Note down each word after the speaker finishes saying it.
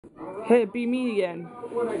Hey, be me again.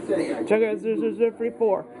 Check out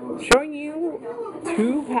 00034. Showing you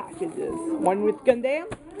two packages. One with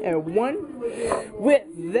Gundam and one with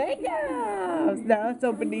Legos. Now let's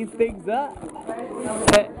open these things up.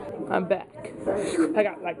 Hey, I'm back. I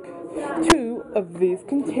got like two of these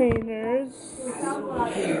containers.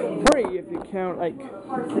 Three if you count like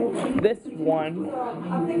this one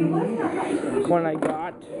I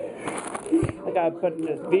got. I got a bunch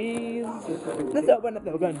of these. Let's open up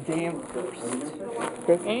the Gundam first.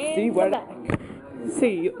 Let's see what let's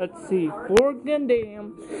see. 4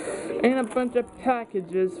 Gundam and a bunch of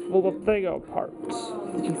packages full of Lego parts.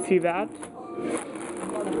 Did you see that?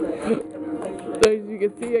 As you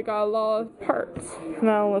can see, I got a lot of parts.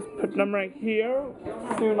 Now let's put them right here.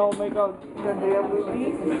 Soon I'll make a Gundam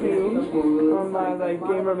movie too on my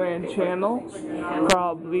Gamerman channel.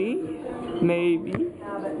 Probably. Maybe.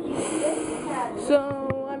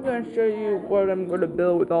 So I'm going to show you what I'm going to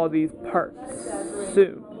build with all these parts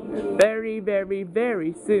soon. Very, very,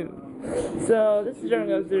 very soon. So this is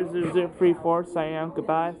Jungle 00034 signing out.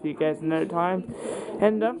 Goodbye. See you guys another time.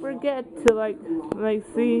 And don't forget to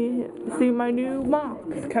see my new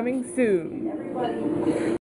box coming soon.